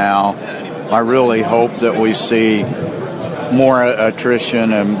attrition now. I really hope that we see more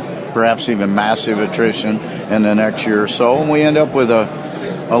attrition and perhaps even massive attrition in the next year or so, and we end up with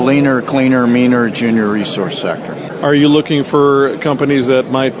a leaner, cleaner, meaner junior resource sector. Are you looking for companies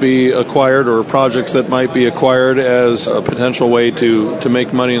that might be acquired or projects that might be acquired as a potential way to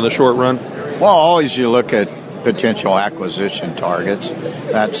make money in the short run? Well, always you look at potential acquisition targets.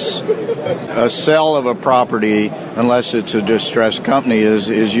 That's a sale of a property, unless it's a distressed company, is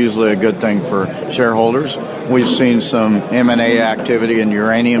usually a good thing for shareholders. We've seen some M&A activity in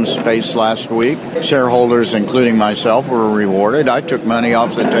uranium space last week. Shareholders, including myself, were rewarded. I took money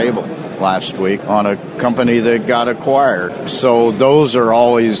off the table last week on a company that got acquired. So those are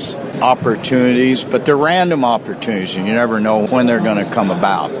always opportunities, but they're random opportunities. You never know when they're going to come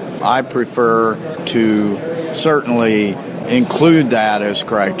about. I prefer to certainly include that as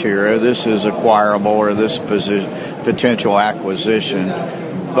criteria. This is acquirable or this potential acquisition.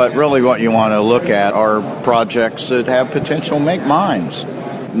 But really what you want to look at are projects that have potential to make mines.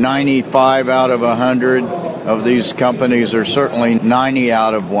 95 out of 100 of these companies, or certainly 90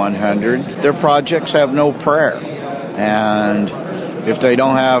 out of 100, their projects have no prayer. And if they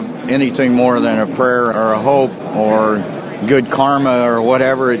don't have anything more than a prayer or a hope or good karma or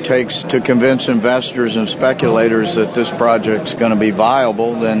whatever it takes to convince investors and speculators that this project's going to be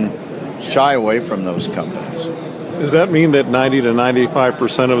viable, then shy away from those companies. Does that mean that 90 to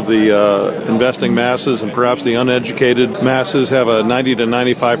 95% of the investing masses and perhaps the uneducated masses have a 90 to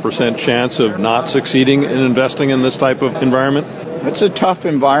 95% chance of not succeeding in investing in this type of environment? It's a tough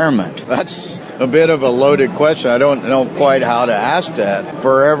environment. That's a bit of a loaded question. I don't know quite how to ask that.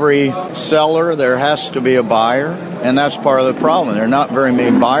 For every seller, there has to be a buyer, and that's part of the problem. There are not very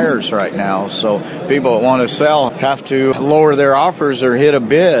many buyers right now, so people that want to sell have to lower their offers or hit a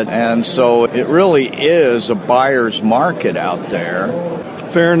bid, and so it really is a buyer's market out there.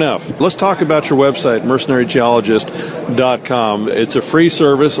 Fair enough. Let's talk about your website, mercenarygeologist.com. It's a free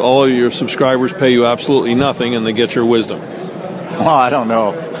service. All of your subscribers pay you absolutely nothing, and they get your wisdom. Well, I don't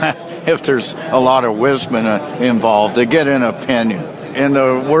know if there's a lot of wisdom involved. They get an opinion. In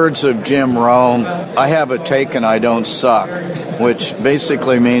the words of Jim Rome, I have a take and I don't suck, which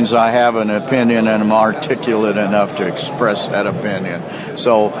basically means I have an opinion and I'm articulate enough to express that opinion.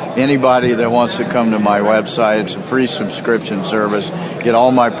 So anybody that wants to come to my website, it's a free subscription service. Get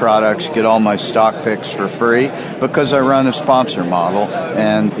all my products, get all my stock picks for free, because I run a sponsor model,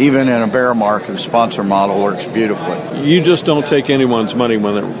 and even in a bear market, a sponsor model works beautifully. You just don't take anyone's money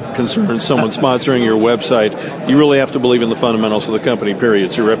when it concerns someone sponsoring your website. You really have to believe in the fundamentals of the company, period.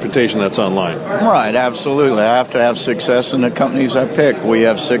 It's your reputation that's online. Right, absolutely. I have to have success in the companies I pick. We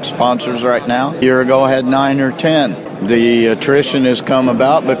have 6 sponsors right now. A year ago, I had 9 or 10. The attrition has come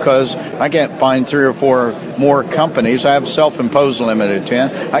about because I can't find 3 or 4 more companies. I have self-imposed limit of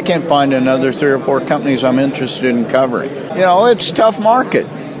 10. I can't find another 3 or 4 companies I'm interested in covering. You know, it's a tough market.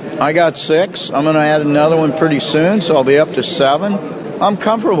 I got 6. I'm going to add another one pretty soon, so I'll be up to 7. I'm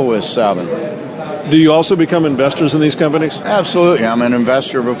comfortable with 7. Do you also become investors in these companies? Absolutely. I'm an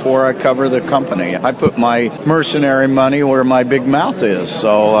investor before I cover the company. I put my mercenary money where my big mouth is.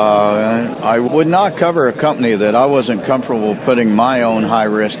 So I would not cover a company that I wasn't comfortable putting my own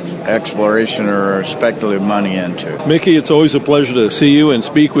high-risk exploration or speculative money into. Mickey, it's always a pleasure to see you and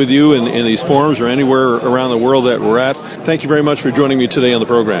speak with you in these forums or anywhere around the world that we're at. Thank you very much for joining me today on the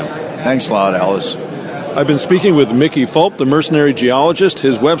program. Thanks a lot, Ellis. I've been speaking with Mickey Fulp, the Mercenary Geologist.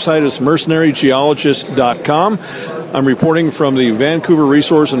 His website is mercenarygeologist.com. I'm reporting from the Vancouver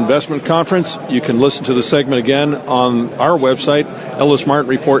Resource Investment Conference. You can listen to the segment again on our website,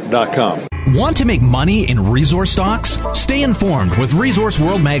 ellismartinreport.com. Want to make money in resource stocks? Stay informed with Resource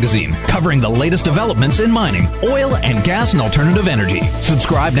World Magazine, covering the latest developments in mining, oil and gas, and alternative energy.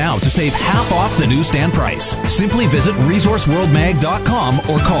 Subscribe now to save half off the newsstand price. Simply visit resourceworldmag.com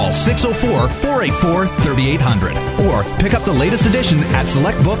or call 604-484-3800. Or pick up the latest edition at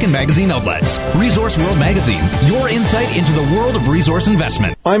select book and magazine outlets. Resource World Magazine, your insight into the world of resource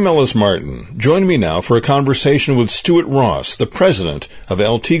investment. I'm Ellis Martin. Join me now for a conversation with Stuart Ross, the president of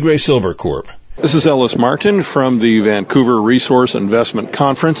LT Gray Silver Corp. This is Ellis Martin from the Vancouver Resource Investment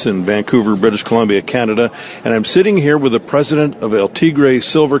Conference in Vancouver, British Columbia, Canada, and I'm sitting here with the president of LT Gray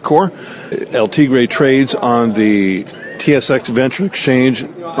Silver Corp. LT Gray trades on the TSX Venture Exchange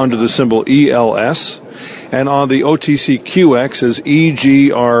under the symbol ELS, and on the OTCQX as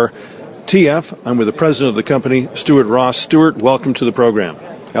EGRTF. I'm with the president of the company, Stuart Ross. Stuart, welcome to the program.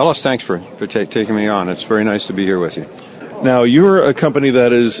 Ellis, thanks for taking me on. It's very nice to be here with you. Now, you're a company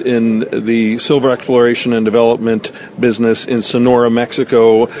that is in the silver exploration and development business in Sonora,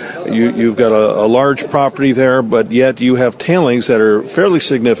 Mexico. You've got a large property there, but yet you have tailings that are fairly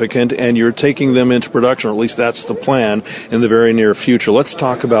significant, and you're taking them into production, or at least that's the plan, in the very near future. Let's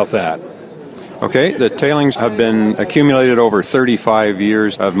talk about that. Okay, the tailings have been accumulated over 35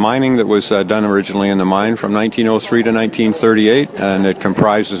 years of mining that was done originally in the mine from 1903 to 1938, and it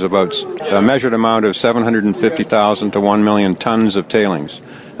comprises about a measured amount of 750,000 to 1 million tons of tailings.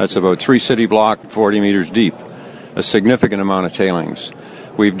 That's about 3 city block, 40 meters deep, a significant amount of tailings.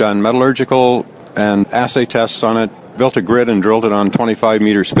 We've done metallurgical and assay tests on it, built a grid and drilled it on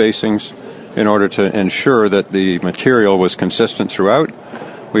 25-meter spacings in order to ensure that the material was consistent throughout.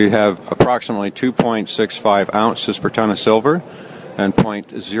 We have approximately 2.65 ounces per ton of silver and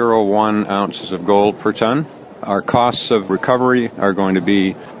 0.01 ounces of gold per ton. Our costs of recovery are going to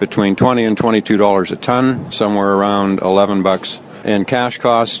be between $20 and $22 a ton, somewhere around $11 in cash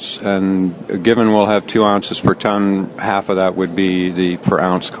costs, and given we'll have 2 ounces per ton, half of that would be the per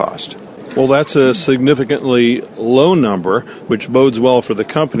ounce cost. Well, that's a significantly low number, which bodes well for the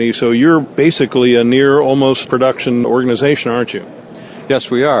company. So you're basically a near almost production organization, aren't you? Yes,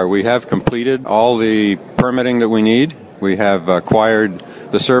 we are. We have completed all the permitting that we need. We have acquired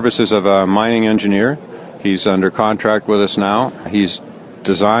the services of a mining engineer. He's under contract with us now. He's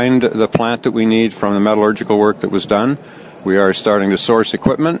designed the plant that we need from the metallurgical work that was done. We are starting to source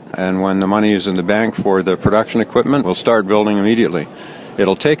equipment, and when the money is in the bank for the production equipment, we'll start building immediately.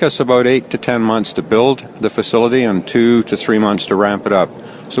 It'll take us about 8 to 10 months to build the facility and 2 to 3 months to ramp it up.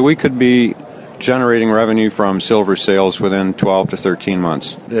 So we could be generating revenue from silver sales within 12 to 13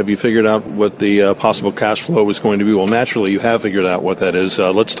 months. Have you figured out what the possible cash flow is going to be? Well, naturally, you have figured out what that is.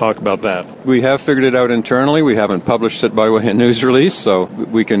 Let's talk about that. We have figured it out internally. We haven't published it by way of news release, so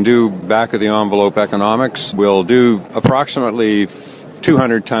we can do back-of-the-envelope economics. We'll do approximately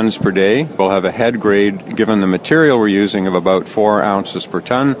 200 tons per day. We'll have a head grade, given the material we're using, of about 4 ounces per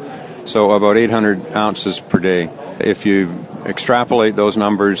ton, so about 800 ounces per day. If you extrapolate those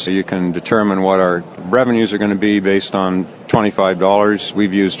numbers, you can determine what our revenues are going to be based on $25.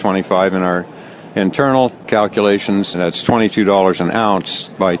 We've used $25 in our internal calculations. That's $22 an ounce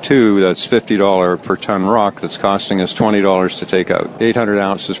by 2. That's $50 per ton rock. That's costing us $20 to take out 800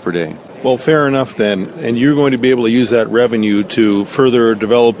 ounces per day. Well, fair enough then. And you're going to be able to use that revenue to further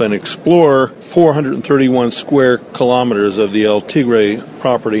develop and explore 431 square kilometers of the El Tigre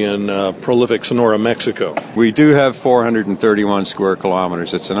property in prolific Sonora, Mexico. We do have 431 square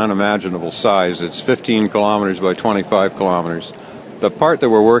kilometers. It's an unimaginable size. It's 15 kilometers by 25 kilometers. The part that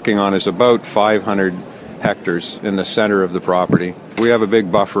we're working on is about 500 hectares in the center of the property. We have a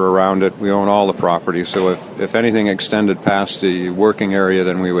big buffer around it. We own all the property, so if anything extended past the working area,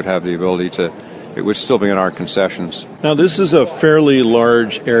 then we would have the ability to, it would still be in our concessions. Now, this is a fairly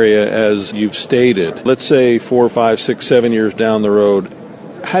large area, as you've stated. Let's say 4, 5, 6, 7 years down the road,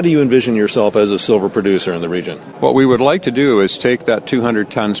 how do you envision yourself as a silver producer in the region? What we would like to do is take that 200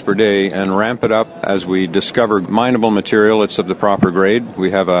 tons per day and ramp it up as we discover mineable material. It's of the proper grade.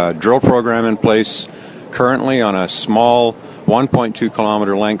 We have a drill program in place currently on a small 1.2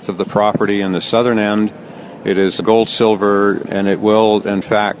 kilometer length of the property in the southern end. It is gold, silver, and it will, in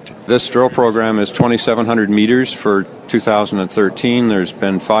fact, this drill program is 2,700 meters for 2013. There's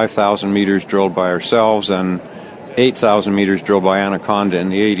been 5,000 meters drilled by ourselves and 8,000 meters drilled by Anaconda in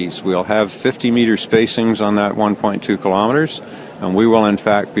the 80s. We'll have 50-meter spacings on that 1.2 kilometers, and we will, in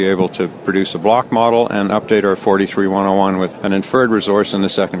fact, be able to produce a block model and update our 43-101 with an inferred resource in the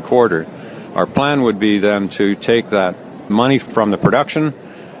second quarter. Our plan would be then to take that money from the production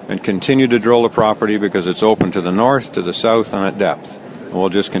and continue to drill the property because it's open to the north, to the south, and at depth. And we'll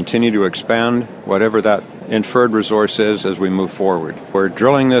just continue to expand whatever that inferred resource is as we move forward. We're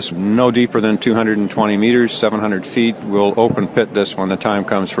drilling this no deeper than 220 meters, 700 feet. We'll open pit this when the time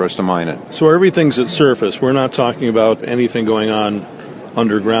comes for us to mine it. So everything's at surface. We're not talking about anything going on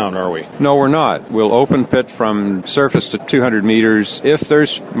underground, are we? No, we're not. We'll open pit from surface to 200 meters. If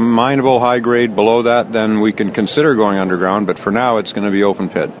there's mineable high grade below that, then we can consider going underground, but for now it's going to be open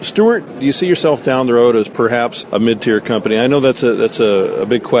pit. Stuart, do you see yourself down the road as perhaps a mid-tier company? I know that's a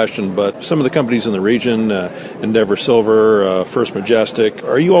big question, but some of the companies in the region, Endeavour Silver, First Majestic,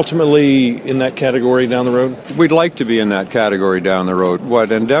 are you ultimately in that category down the road? We'd like to be in that category down the road.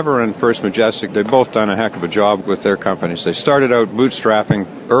 What Endeavour and First Majestic, they've both done a heck of a job with their companies. They started out bootstrapping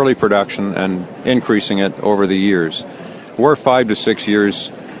early production and increasing it over the years. We're 5 to 6 years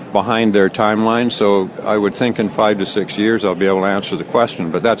behind their timeline, so I would think in 5 to 6 years I'll be able to answer the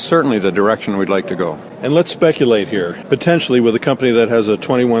question, but that's certainly the direction we'd like to go. And let's speculate here. Potentially with a company that has a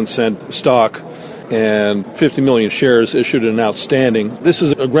 21-cent stock and 50 million shares issued and outstanding, this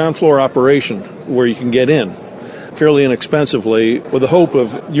is a ground floor operation where you can get in fairly inexpensively with the hope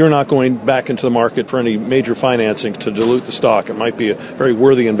of you're not going back into the market for any major financing to dilute the stock. It might be a very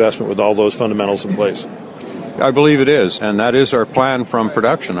worthy investment with all those fundamentals in place. I believe it is, and that is our plan from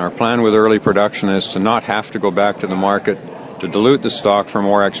production. Our plan with early production is to not have to go back to the market to dilute the stock for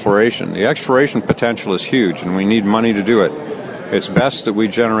more exploration. The exploration potential is huge, and we need money to do it. It's best that we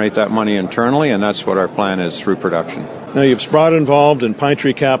generate that money internally, and that's what our plan is through production. Now, you've Sprott involved in Pine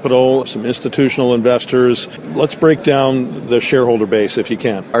Tree Capital, some institutional investors. Let's break down the shareholder base, if you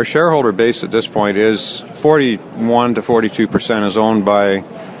can. Our shareholder base at this point is 41 to 42% is owned by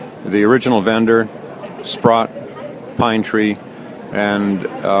the original vendor, Sprott, Pine Tree, and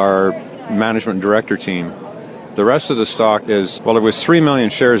our management director team. The rest of the stock is, well, it was 3 million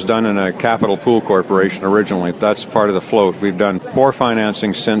shares done in a capital pool corporation originally. That's part of the float. We've done 4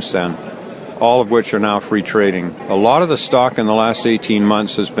 financings since then, all of which are now free trading. A lot of the stock in the last 18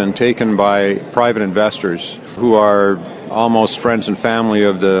 months has been taken by private investors who are almost friends and family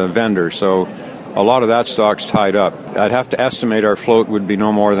of the vendor. So a lot of that stock's tied up. I'd have to estimate our float would be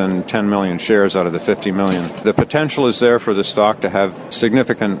no more than 10 million shares out of the 50 million. The potential is there for the stock to have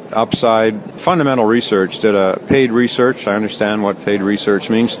significant upside. Fundamental Research did a paid research. I understand what paid research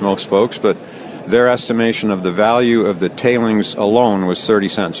means to most folks, but their estimation of the value of the tailings alone was 30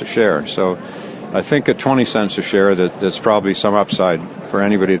 cents a share. So I think at 20 cents a share that's probably some upside for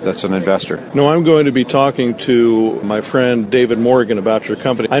anybody that's an investor. No, I'm going to be talking to my friend David Morgan about your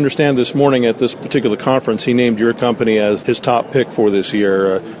company. I understand this morning at this particular conference he named your company as his top pick for this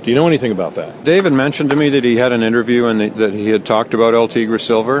year. Do you know anything about that? David mentioned to me that he had an interview and that he had talked about El Tigre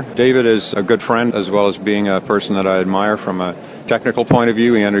Silver. David is a good friend as well as being a person that I admire from a technical point of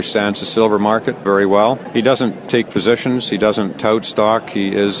view. He understands the silver market very well. He doesn't take positions. He doesn't tout stock.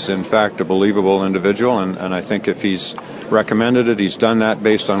 He is, in fact, a believable individual, and I think if he's recommended it, he's done that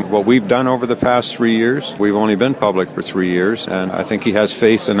based on what we've done over the past 3 years. We've only been public for 3 years, and I think he has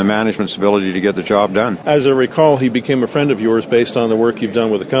faith in the management's ability to get the job done. As I recall, he became a friend of yours based on the work you've done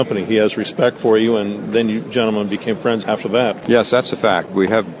with the company. He has respect for you, and then you gentlemen became friends after that. Yes, that's a fact. We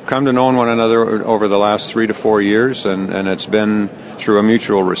have come to know one another over the last 3 to 4 years, and it's been through a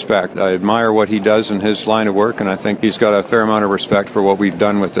mutual respect. I admire what he does in his line of work, and I think he's got a fair amount of respect for what we've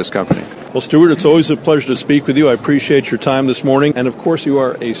done with this company. Well, Stuart, it's always a pleasure to speak with you. I appreciate your time this morning. And, of course, you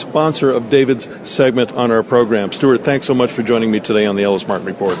are a sponsor of David's segment on our program. Stuart, thanks so much for joining me today on the Ellis Martin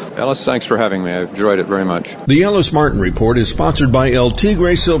Report. Ellis, thanks for having me. I've enjoyed it very much. The Ellis Martin Report is sponsored by El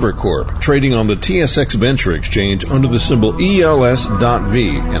Tigre Silver Corp, trading on the TSX Venture Exchange under the symbol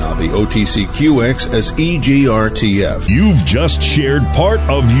ELS.V and on the OTCQX as EGRTF. You've just shared part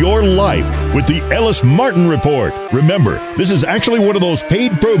of your life with the Ellis Martin Report. Remember, this is actually one of those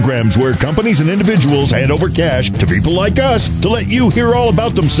paid programs where companies and individuals hand over cash to people like us to let you hear all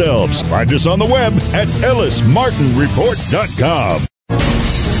about themselves. Find us on the web at ellismartinreport.com.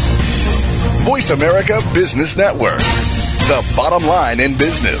 Voice America Business Network, the bottom line in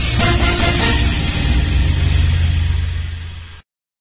business.